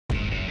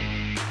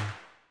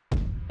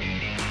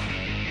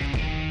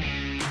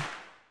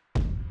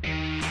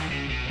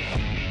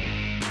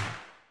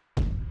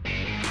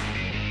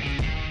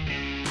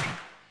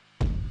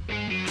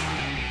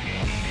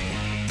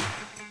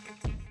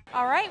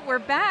All right, we're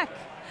back.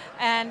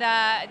 And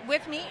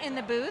with me in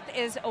the booth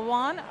is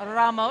Juan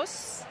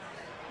Ramos.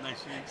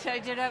 Nice to meet you. So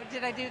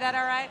did I do that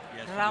all right?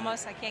 Yes,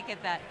 Ramos, I can't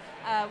get that.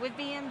 With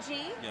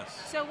VMG? Yes.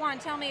 So Juan,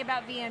 tell me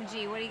about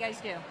VMG. What do you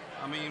guys do?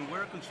 I mean,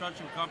 we're a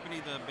construction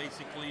company that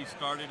basically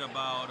started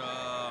about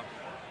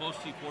close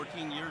to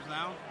 14 years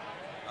now.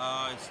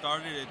 It's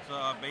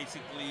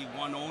basically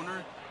one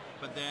owner,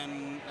 but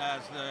then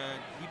as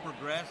he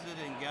progressed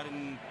it and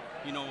getting,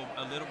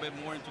 a little bit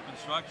more into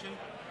construction,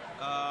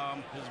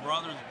 his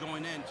brothers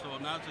joined in. So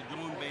now it's a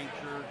joint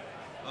venture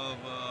of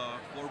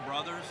 4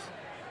 brothers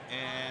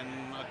and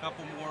a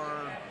couple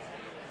more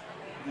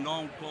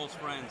known close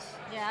friends.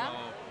 Yeah.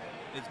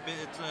 So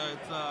it's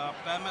a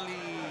family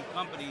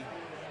company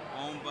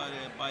owned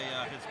by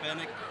a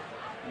Hispanic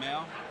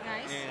male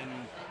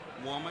and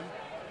woman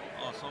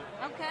also.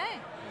 Okay.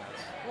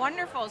 Yes.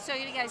 Wonderful. So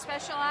you guys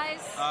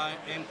specialize?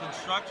 In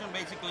construction,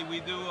 basically,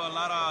 we do a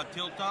lot of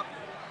tilt-up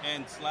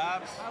and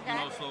slabs.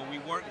 Okay. So we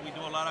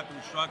do a lot of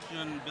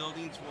construction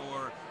buildings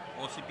for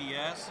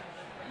OCPS.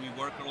 We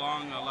work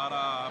along a lot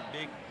of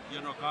big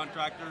general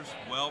contractors,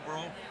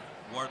 Wellbro,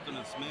 Wharton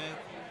and Smith,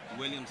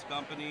 Williams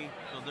Company.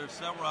 So there's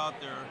several out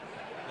there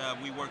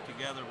that we work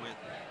together with.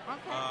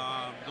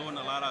 Okay. Doing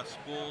a lot of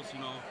schools,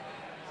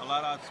 a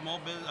lot of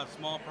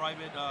small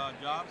private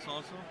jobs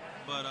also.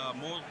 But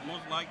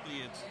most likely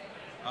it's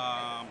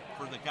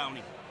for the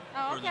county.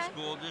 Oh, okay. For the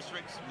school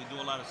districts, we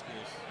do a lot of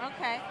schools.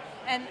 Okay.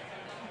 And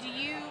do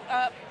you,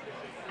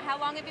 how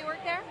long have you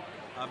worked there?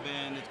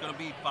 It's going to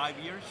be 5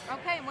 years.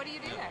 Okay, and what do you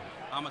do there?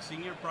 I'm a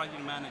senior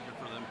project manager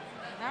for them.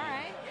 All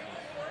right.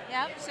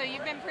 Yep, so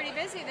you've been pretty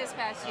busy this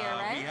past year,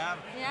 right? We have,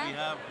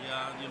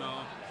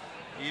 yeah.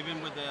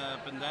 Even with the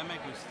pandemic,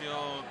 we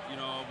still,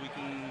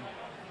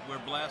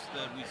 we're blessed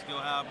that we still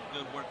have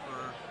good work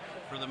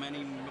for the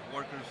many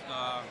workers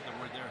that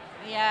were there.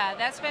 Yeah,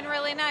 that's been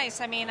really nice.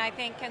 I mean, I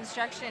think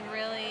construction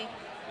really,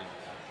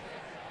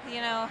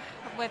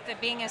 with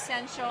it being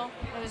essential,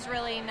 it was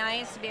really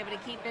nice to be able to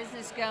keep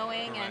business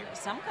going. Correct. And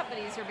some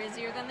companies are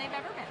busier than they've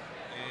ever been.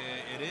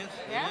 It is,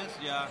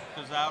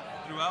 because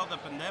throughout the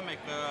pandemic,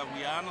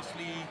 we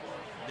honestly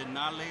did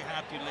not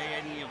have to lay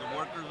any of the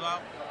workers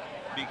out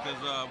because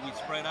we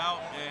spread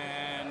out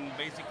and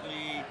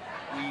basically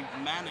we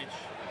managed.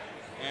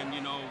 And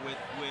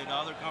with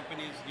other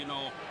companies,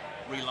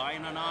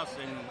 relying on us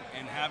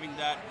and having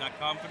that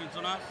confidence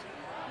in us,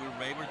 we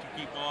were able to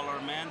keep all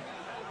our men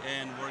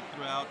and work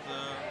throughout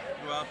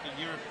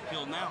the year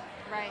till now.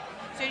 Right.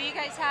 So do you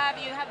guys have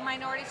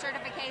minority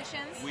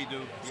certifications? We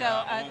do.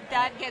 So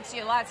that gets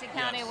you lots of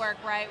county work,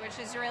 right? Which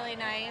is really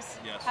nice.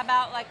 Yes. How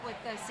about like with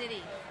the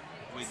city?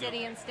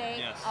 City and state?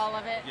 Yes. All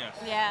of it? Yes.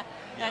 Yeah.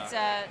 That's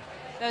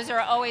those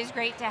are always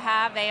great to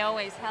have. They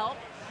always help.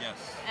 Yes.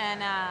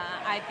 And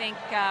I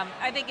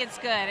think it's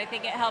good. I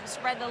think it helps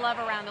spread the love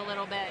around a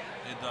little bit.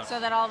 It does. So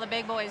that all the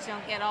big boys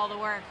don't get all the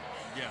work.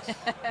 Yes.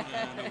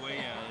 In a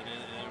way,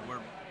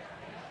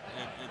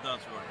 it does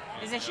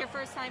work. Is this your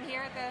first time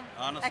here at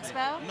the Honestly,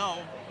 Expo?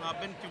 No, I've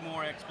been to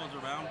more expos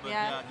around, but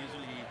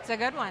usually. It's a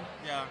good one.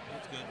 Yeah,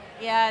 it's good.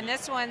 Yeah, and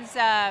this one's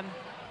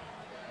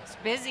it's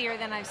busier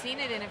than I've seen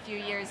it in a few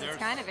years. It's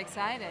kind of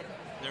excited.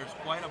 There's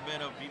quite a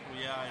bit of people.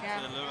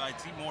 I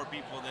see more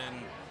people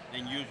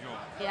than usual.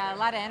 Yeah, a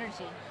lot of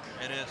energy.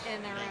 It is.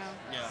 In the room.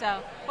 Yeah.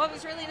 So, well, it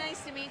was really nice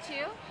to meet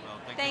you.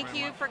 Well, thank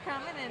you you for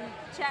coming and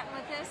chatting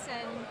with us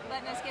and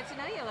letting us get to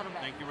know you a little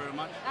bit. Thank you very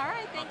much. All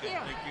right, thank you.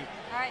 Thank you.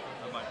 All right.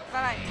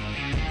 Bye-bye.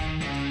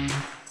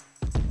 Bye-bye.